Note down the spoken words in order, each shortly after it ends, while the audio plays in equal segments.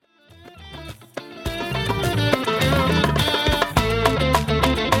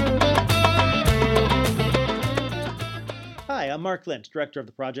Mark Lynch, Director of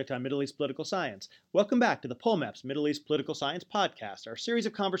the Project on Middle East Political Science. Welcome back to the POMEPS Middle East Political Science Podcast, our series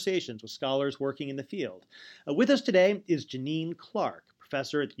of conversations with scholars working in the field. With us today is Janine Clark,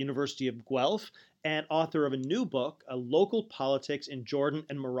 professor at the University of Guelph and author of a new book, Local Politics in Jordan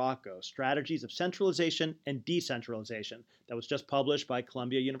and Morocco, Strategies of Centralization and Decentralization, that was just published by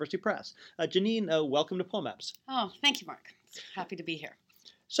Columbia University Press. Janine, welcome to POMEPS. Oh, thank you, Mark. Happy to be here.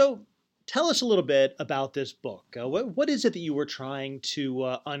 So, tell us a little bit about this book. What is it that you were trying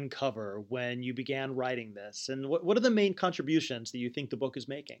to uncover when you began writing this? And what are the main contributions that you think the book is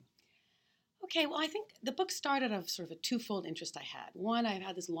making? Okay, well, I think the book started of sort of a twofold interest I had. One, I've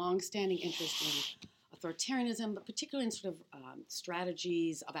had this long-standing interest in authoritarianism, but particularly in sort of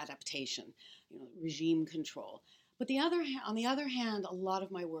strategies of adaptation, regime control. But on the other hand, a lot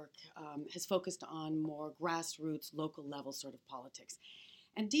of my work has focused on more grassroots, local level sort of politics.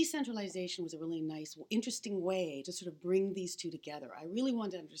 And decentralization was a really nice, interesting way to sort of bring these two together. I really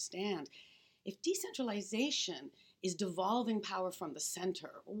wanted to understand if decentralization is devolving power from the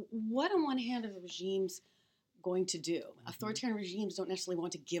center, what on one hand are the regimes going to do? Mm-hmm. Authoritarian regimes don't necessarily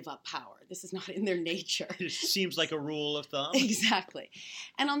want to give up power. This is not in their nature. It seems like a rule of thumb. Exactly.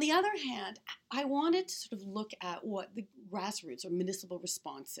 And on the other hand, I wanted to sort of look at what the grassroots or municipal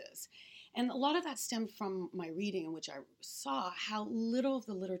response is. And a lot of that stemmed from my reading, in which I saw how little of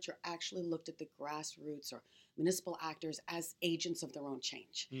the literature actually looked at the grassroots or municipal actors as agents of their own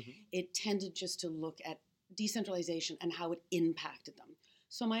change. Mm-hmm. It tended just to look at decentralization and how it impacted them.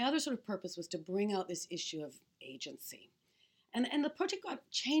 So my other sort of purpose was to bring out this issue of agency. And the project got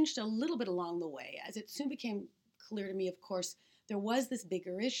changed a little bit along the way, as it soon became clear to me, of course, there was this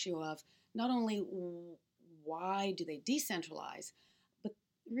bigger issue of not only why do they decentralize,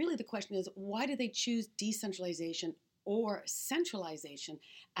 really the question is, why do they choose decentralization or centralization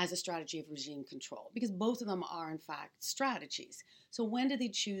as a strategy of regime control? Because both of them are, in fact, strategies. So when do they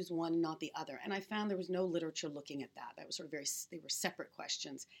choose one and not the other? And I found there was no literature looking at that. That was sort of they were separate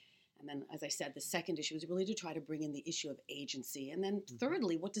questions. And then, as I said, the second issue was really to try to bring in the issue of agency. And then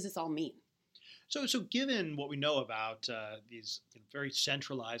thirdly, what does this all mean? So given what we know about these very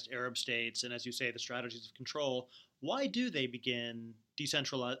centralized Arab states, and as you say, the strategies of control, why do they begin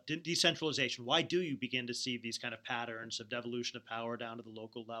decentralization? Why do you begin to see these kind of patterns of devolution of power down to the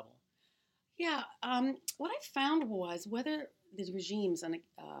local level? Yeah, what I found was whether these regimes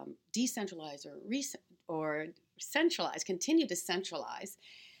decentralize or centralize, continue to centralize,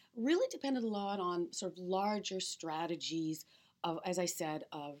 really depended a lot on sort of larger strategies of, as I said,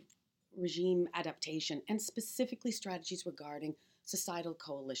 of regime adaptation, and specifically strategies regarding societal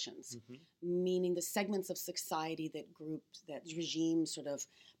coalitions, mm-hmm. meaning the segments of society that regimes sort of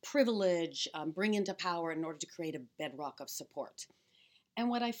privilege, bring into power in order to create a bedrock of support. And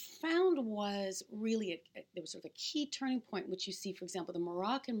what I found was really, there was sort of a key turning point, which you see, for example, the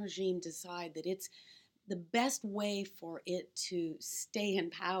Moroccan regime decide that it's the best way for it to stay in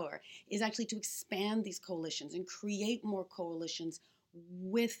power is actually to expand these coalitions and create more coalitions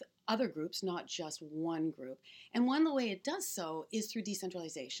with other groups, not just one group. And one of the way it does so is through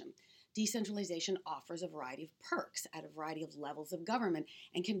decentralization. Decentralization offers a variety of perks at a variety of levels of government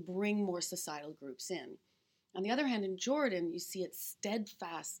and can bring more societal groups in. On the other hand, in Jordan, you see it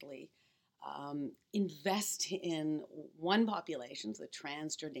steadfastly invest in one population, so the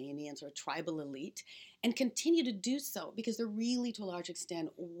Transjordanians or tribal elite, and continue to do so because there really, to a large extent,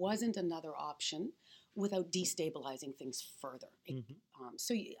 wasn't another option without destabilizing things further. Mm-hmm.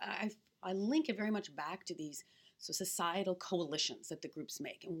 So I link it very much back to these societal coalitions that the groups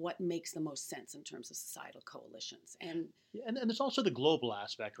make and what makes the most sense in terms of societal coalitions. And there's also the global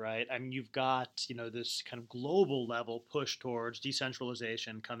aspect, right? I mean, you've got, this kind of global level push towards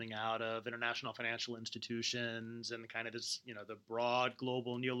decentralization coming out of international financial institutions and kind of this, the broad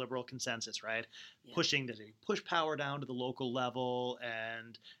global neoliberal consensus, right? Yeah. Push power down to the local level.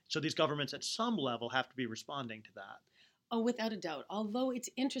 And so these governments at some level have to be responding to that. Oh, without a doubt. Although it's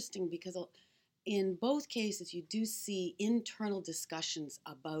interesting because in both cases, you do see internal discussions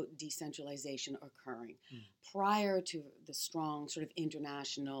about decentralization occurring prior to the strong sort of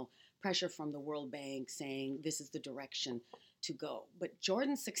international pressure from the World Bank saying this is the direction to go. But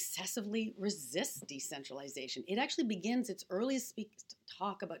Jordan successively resists decentralization. It actually begins its earliest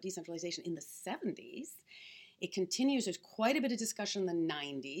talk about decentralization in the 70s. It continues. There's quite a bit of discussion in the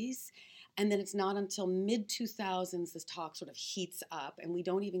 90s. And then it's not until mid-2000s this talk sort of heats up, and we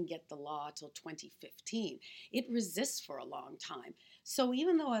don't even get the law till 2015. It resists for a long time. So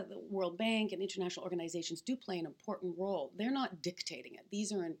even though the World Bank and international organizations do play an important role, they're not dictating it.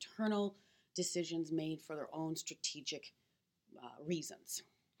 These are internal decisions made for their own strategic reasons.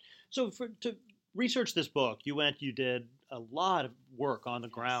 So to research this book, you did a lot of work on the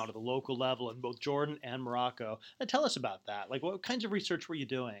ground at the local level in both Jordan and Morocco. Tell us about that. Like, what kinds of research were you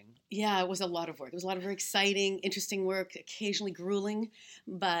doing? Yeah, it was a lot of work. It was a lot of very exciting, interesting work, occasionally grueling,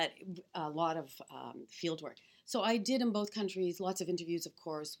 but a lot of field work. So I did in both countries lots of interviews, of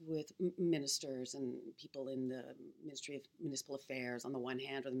course, with ministers and people in the Ministry of Municipal Affairs on the one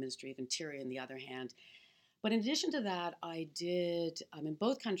hand, or the Ministry of Interior on the other hand. But in addition to that, I did, in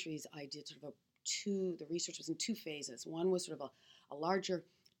both countries, I did sort of the research was in two phases. One was sort of a larger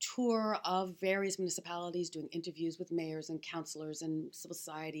tour of various municipalities, doing interviews with mayors and councillors and civil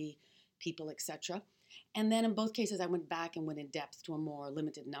society people, etc. And then in both cases, I went back and went in depth to a more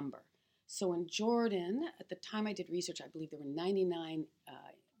limited number. So in Jordan, at the time I did research, I believe there were 99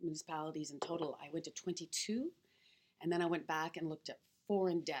 municipalities in total. I went to 22, and then I went back and looked at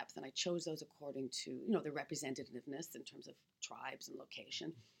 4 in depth, and I chose those according to their representativeness in terms of tribes and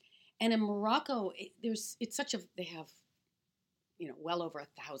location. And in Morocco, they have well over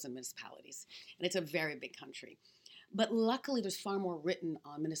 1,000 municipalities, and it's a very big country. But luckily, there's far more written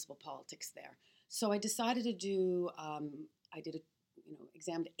on municipal politics there. So I decided to do.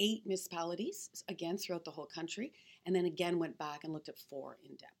 Examined 8 municipalities again throughout the whole country, and then again went back and looked at 4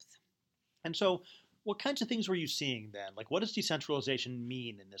 in depth. And so, what kinds of things were you seeing then? Like, what does decentralization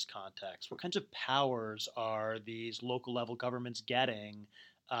mean in this context? What kinds of powers are these local level governments getting?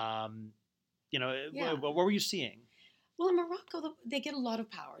 Yeah. What were you seeing? Well, in Morocco, they get a lot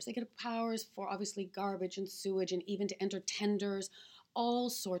of powers. They get powers for obviously garbage and sewage, and even to enter tenders, all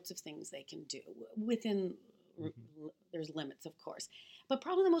sorts of things they can do within. There's limits, of course. But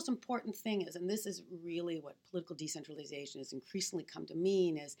probably the most important thing is, and this is really what political decentralization has increasingly come to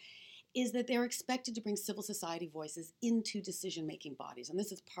mean, is that they're expected to bring civil society voices into decision-making bodies. And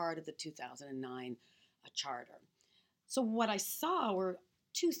this is part of the 2009 charter. So what I saw were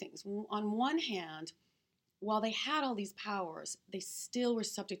 2 things. On one hand, while they had all these powers, they still were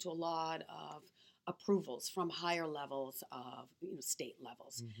subject to a lot of approvals from higher levels of state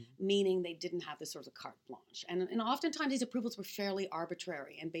levels, meaning they didn't have this sort of carte blanche. And oftentimes these approvals were fairly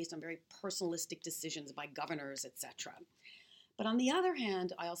arbitrary and based on very personalistic decisions by governors, etc. But on the other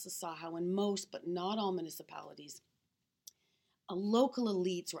hand, I also saw how in most, but not all municipalities, local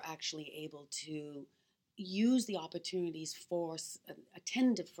elites were actually able to use the opportunities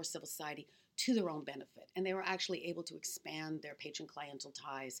attended for civil society to their own benefit. And they were actually able to expand their patron cliental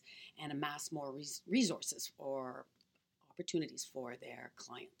ties and amass more resources or opportunities for their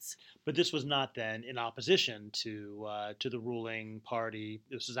clients. But this was not then in opposition to the ruling party.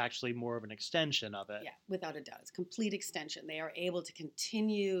 This is actually more of an extension of it. Yeah, without a doubt. It's a complete extension. They are able to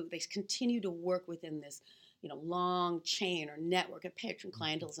continue to work within this long chain or network of patron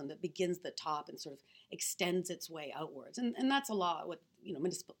clientelism that begins at the top and sort of extends its way outwards. And that's a lot what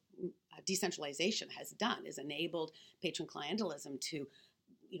municipal decentralization has done, is enabled patron clientelism to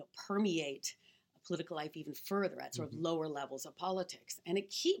permeate political life even further at sort of lower levels of politics. And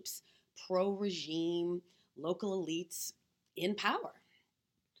it keeps pro-regime local elites in power.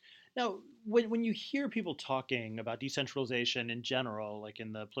 Now, when you hear people talking about decentralization in general, like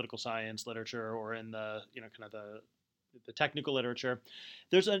in the political science literature or in the kind of the technical literature,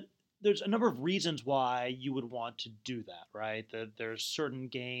 there's a number of reasons why you would want to do that, right? That there's certain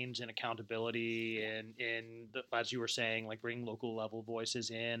gains in accountability and as you were saying, like bringing local level voices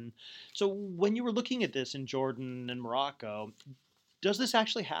in. So when you were looking at this in Jordan and Morocco, does this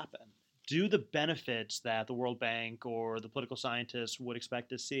actually happen? Do the benefits that the World Bank or the political scientists would expect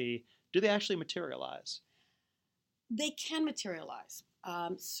to see, do they actually materialize? They can materialize.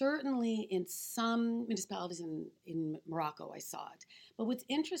 Certainly in some municipalities in Morocco, I saw it. But what's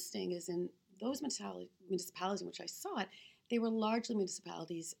interesting is in those municipalities in which I saw it, they were largely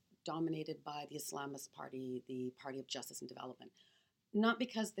municipalities dominated by the Islamist party, the Party of Justice and Development. Not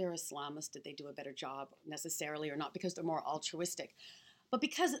because they're Islamist did they do a better job necessarily, or not because they're more altruistic, but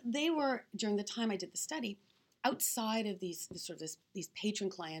because they were, during the time I did the study, outside of these patron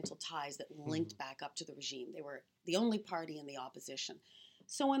cliental ties that linked back up to the regime. They were the only party in the opposition.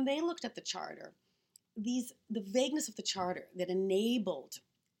 So when they looked at the charter, the vagueness of the charter that enabled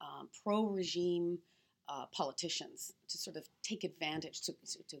pro-regime politicians to sort of take advantage, to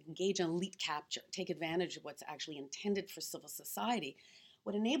engage in elite capture, take advantage of what's actually intended for civil society,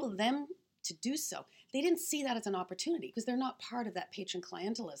 would enable them to do so. They didn't see that as an opportunity because they're not part of that patron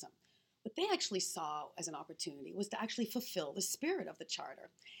clientelism. What they actually saw as an opportunity was to actually fulfill the spirit of the charter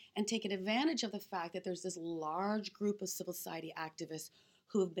and take advantage of the fact that there's this large group of civil society activists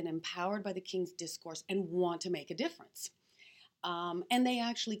who have been empowered by the King's discourse and want to make a difference. And they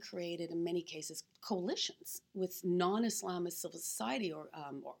actually created, in many cases, coalitions with non-Islamist civil society or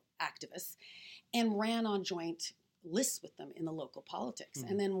activists and ran on joint lists with them in the local politics. Mm-hmm.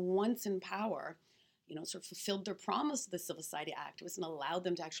 And then once in power, sort of fulfilled their promise to the civil society activists and allowed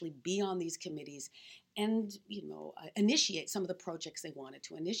them to actually be on these committees and, initiate some of the projects they wanted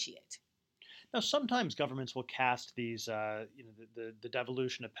to initiate. Now, sometimes governments will cast these, the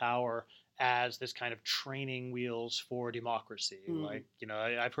devolution of power as this kind of training wheels for democracy. Like,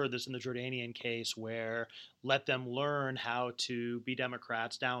 I've heard this in the Jordanian case where let them learn how to be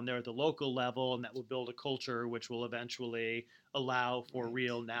Democrats down there at the local level, and that will build a culture which will eventually allow for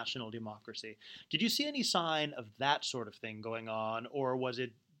real national democracy. Did you see any sign of that sort of thing going on, or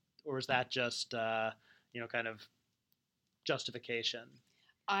is that just, kind of justification?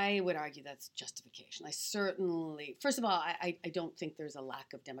 I would argue that's justification. First of all, I don't think there's a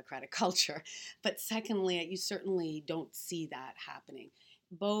lack of democratic culture. But secondly, you certainly don't see that happening.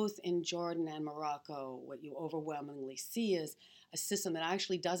 Both in Jordan and Morocco, what you overwhelmingly see is a system that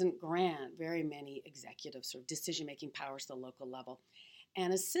actually doesn't grant very many executive sort of decision-making powers to the local level.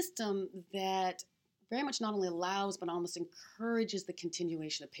 And a system that very much not only allows but almost encourages the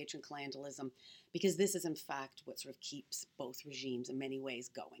continuation of patron clientelism, because this is in fact what sort of keeps both regimes in many ways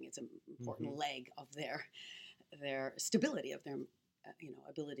going. It's an important leg of their stability, of their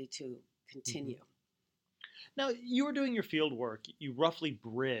ability to continue. Now, you were doing your field work. You roughly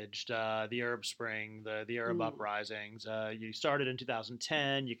bridged the Arab Spring, the Arab uprisings. You started in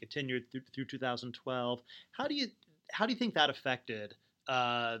 2010. You continued through 2012. How do you think that affected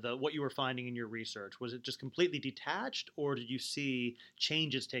what you were finding in your research? Was it just completely detached, or did you see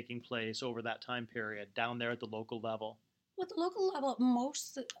changes taking place over that time period down there at the local level? Well, at the local level,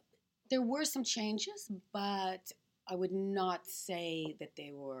 there were some changes, but I would not say that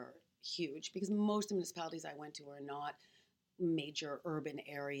they were huge, because most of the municipalities I went to were not major urban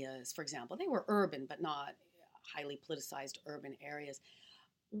areas. For example, they were urban, but not highly politicized urban areas.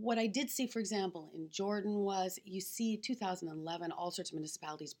 What I did see, for example, in Jordan was you see 2011, all sorts of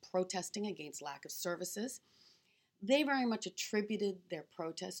municipalities protesting against lack of services. They very much attributed their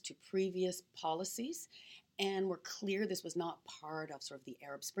protest to previous policies and were clear this was not part of sort of the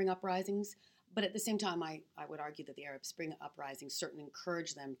Arab Spring uprisings. But at the same time, I would argue that the Arab Spring uprising certainly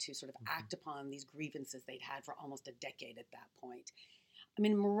encouraged them to sort of act upon these grievances they'd had for almost a decade at that point. I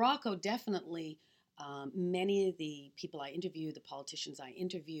mean, Morocco definitely... many of the people I interviewed, the politicians I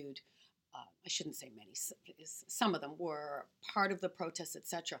interviewed, I shouldn't say many, some of them were part of the protests,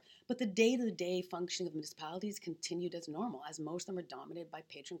 etc. But the day-to-day functioning of municipalities continued as normal, as most of them are dominated by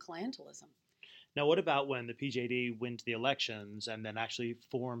patron clientelism. Now, what about when the PJD wins the elections and then actually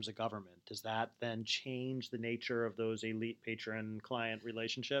forms a government? Does that then change the nature of those elite patron-client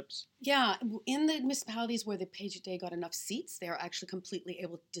relationships? Yeah, in the municipalities where the PJD got enough seats, they are actually completely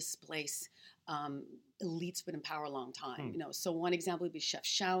able to displace elites been in power a long time. So one example would be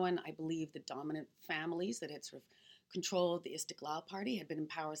Chefchaouen. I believe the dominant families that had sort of controlled the Istiqlal Party had been in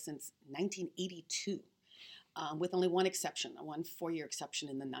power since 1982. With only one exception, one 4-year exception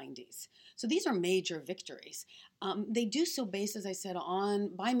in the 90s. So these are major victories. They do so based, as I said,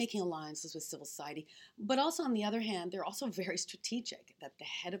 by making alliances with civil society, but also on the other hand, they're also very strategic. At the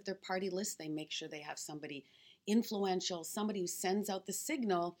head of their party list, they make sure they have somebody influential, somebody who sends out the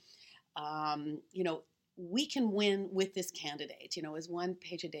signal, we can win with this candidate. As one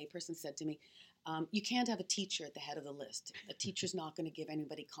PJD person said to me, you can't have a teacher at the head of the list. A teacher's not going to give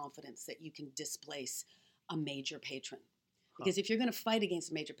anybody confidence that you can displace a major patron. Because if you're going to fight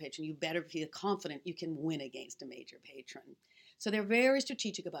against a major patron, you better feel confident you can win against a major patron. So they're very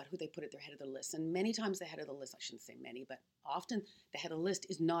strategic about who they put at their head of the list. And many times the head of the list, I shouldn't say many, but often the head of the list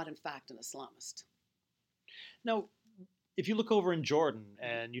is not in fact an Islamist. Now, if you look over in Jordan,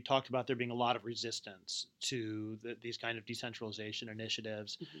 and you talked about there being a lot of resistance to these kind of decentralization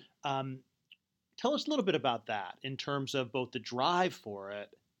initiatives, tell us a little bit about that in terms of both the drive for it,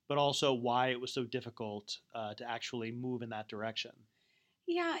 but also why it was so difficult to actually move in that direction.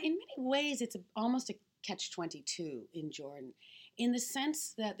 Yeah, in many ways, it's almost a catch-22 in Jordan, in the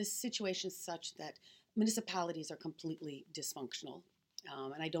sense that the situation is such that municipalities are completely dysfunctional.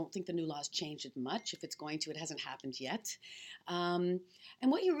 And I don't think the new law's changed it much. If it's going to, it hasn't happened yet. And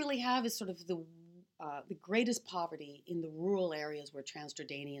what you really have is sort of the greatest poverty in the rural areas where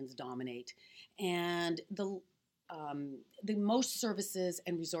Transjordanians dominate, and the most services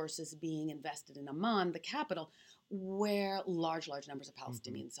and resources being invested in Amman, the capital, where large numbers of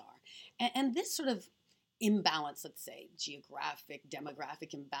Palestinians are. And this sort of imbalance, let's say, geographic,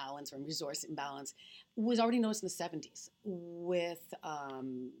 demographic imbalance, or resource imbalance, was already noticed in the 70s with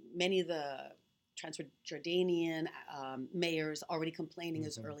many of the Transjordanian mayors already complaining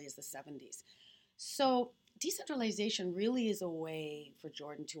as early as the 70s. So decentralization really is a way for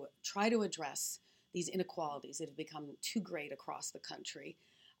Jordan to try to address these inequalities that have become too great across the country.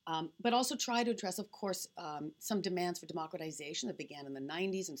 But also try to address, of course, some demands for democratization that began in the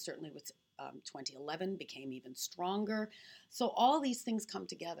 90s and certainly with 2011 became even stronger. So all these things come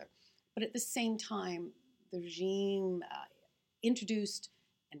together. But at the same time, the regime introduced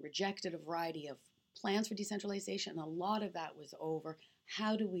and rejected a variety of plans for decentralization, and a lot of that was over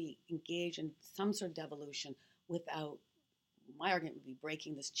how do we engage in some sort of devolution without, my argument would be,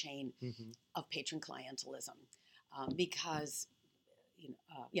 breaking this chain of patron clientelism, because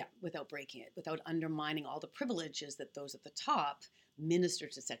without breaking it, without undermining all the privileges that those at the top,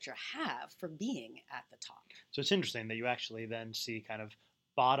 ministers, etc., have for being at the top. So it's interesting that you actually then see kind of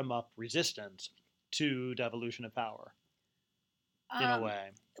bottom-up resistance to devolution of power in a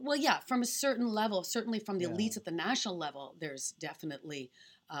way. Well, yeah, from a certain level, certainly from the elites at the national level, there's definitely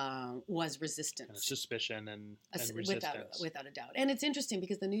was resistance. And suspicion and resistance. Without a doubt. And it's interesting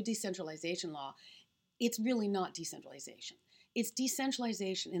because the new decentralization law, it's really not decentralization. It's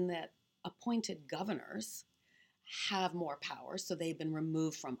decentralization in that appointed governors have more power, so they've been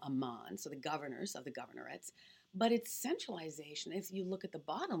removed from Amman, so the governors of the governorates. But it's centralization. If you look at the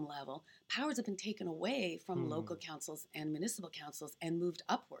bottom level, powers have been taken away from local councils and municipal councils and moved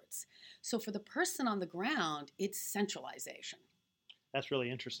upwards. So for the person on the ground, it's centralization. That's really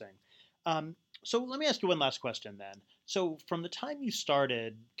interesting. So let me ask you one last question then. So from the time you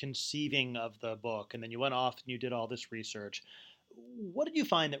started conceiving of the book and then you went off and you did all this research, what did you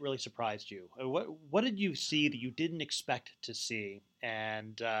find that really surprised you? What did you see that you didn't expect to see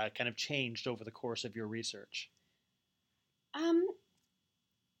and kind of changed over the course of your research?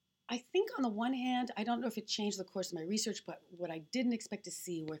 I think on the one hand, I don't know if it changed the course of my research, but what I didn't expect to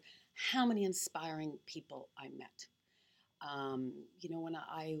see were how many inspiring people I met. When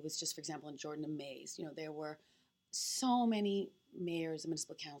I was just, for example, in Jordan, amazed, there were so many mayors and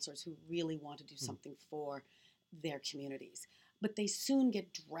municipal councilors who really want to do something for their communities. But they soon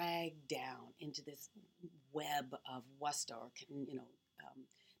get dragged down into this web of WUSTA, or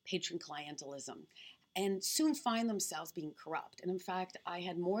patron clientelism, and soon find themselves being corrupt. And in fact, I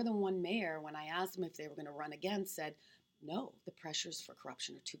had more than one mayor, when I asked them if they were going to run again, said, no, the pressures for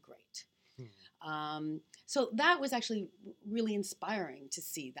corruption are too great. So that was actually really inspiring to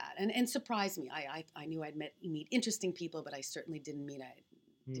see that, and surprised me. I knew I'd meet interesting people, but I certainly didn't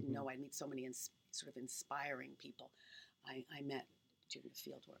know I'd meet so many sort of inspiring people I met doing the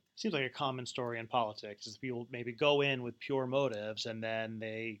field work. Seems like a common story in politics is people maybe go in with pure motives and then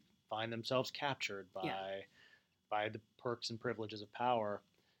they find themselves captured by the perks and privileges of power.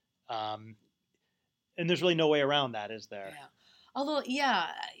 And there's really no way around that, is there? Yeah. Although,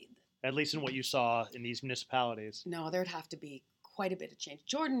 at least in what you saw in these municipalities. No, there'd have to be quite a bit of change.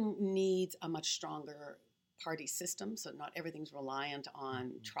 Jordan needs a much stronger party system, so not everything's reliant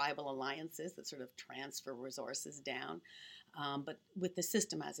on tribal alliances that sort of transfer resources down. But with the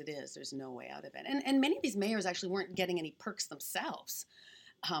system as it is, there's no way out of it. And many of these mayors actually weren't getting any perks themselves,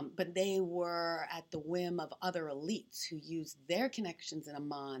 but they were at the whim of other elites who used their connections in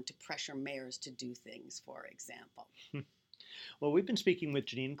Amman to pressure mayors to do things, for example. Well, we've been speaking with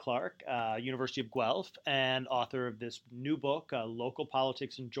Janine Clark, University of Guelph, and author of this new book, Local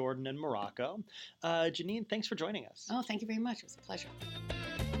Politics in Jordan and Morocco. Janine, thanks for joining us. Oh, thank you very much. It was a pleasure.